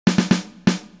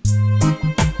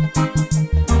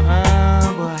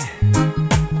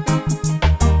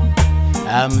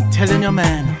telling you,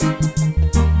 man.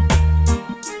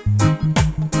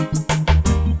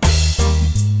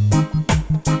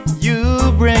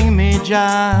 You bring me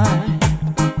joy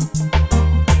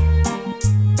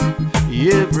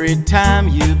every time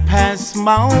you pass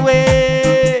my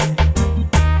way,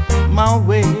 my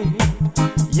way.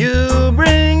 You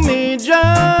bring me joy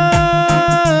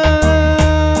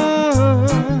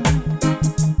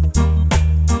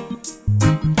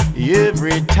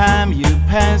every time you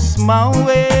pass my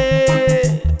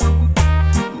way,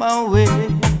 my way.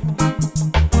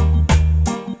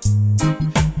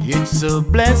 It's a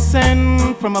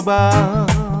blessing from above,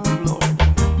 Lord,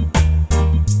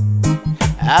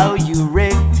 how you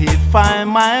rectify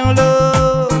my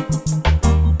love,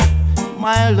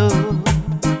 my love.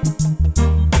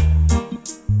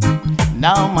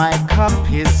 Now my cup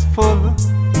is full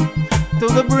to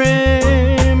the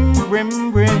brim,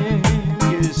 brim, brim,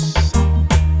 yes.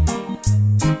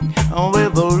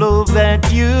 With the love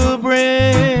that you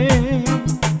bring,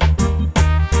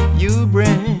 you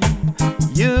bring,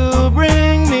 you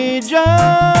bring me joy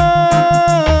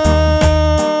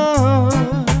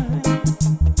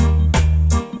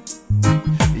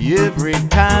every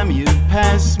time you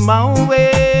pass my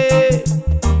way,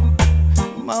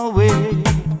 my way.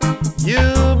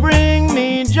 You bring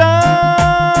me joy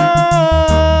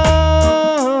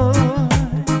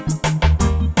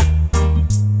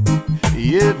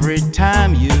every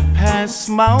time you pass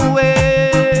my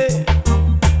way,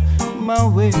 my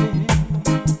way.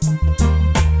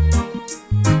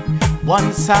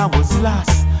 Once I was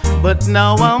lost, but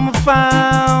now I'm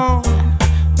found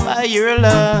by your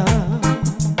love.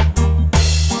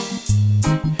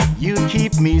 You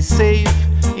keep me safe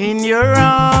in your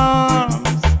arms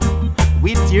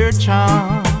with your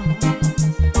charms.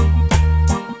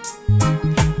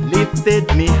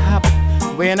 Lifted me up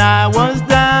when I was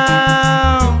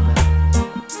down,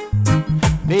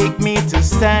 make me to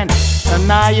stand on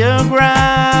higher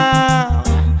ground.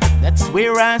 That's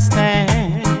where I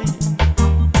stand.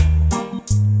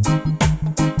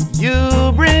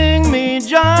 You bring me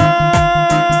joy,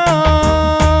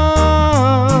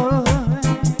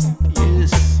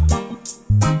 yes,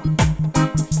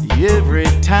 every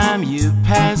time you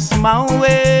pass my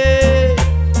way,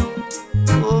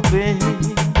 oh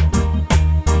baby.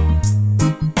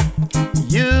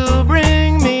 You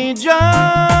bring me joy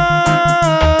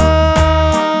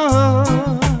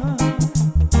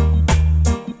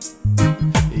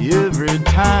every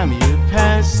time you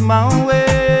pass my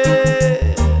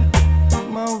way,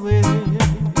 my way.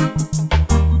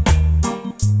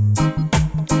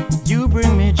 You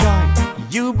bring me joy,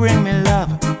 you bring me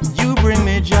love, you bring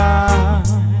me joy.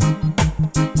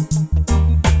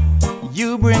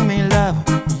 You bring me love,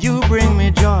 you bring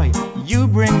me joy, you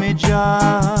bring me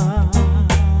joy.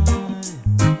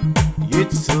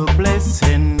 It's a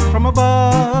blessing from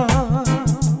above,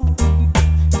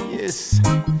 yes,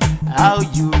 how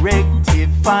you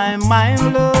rectify my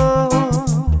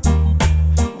love,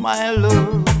 my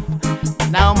love.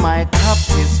 Now my cup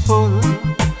is full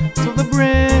to the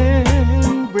brim.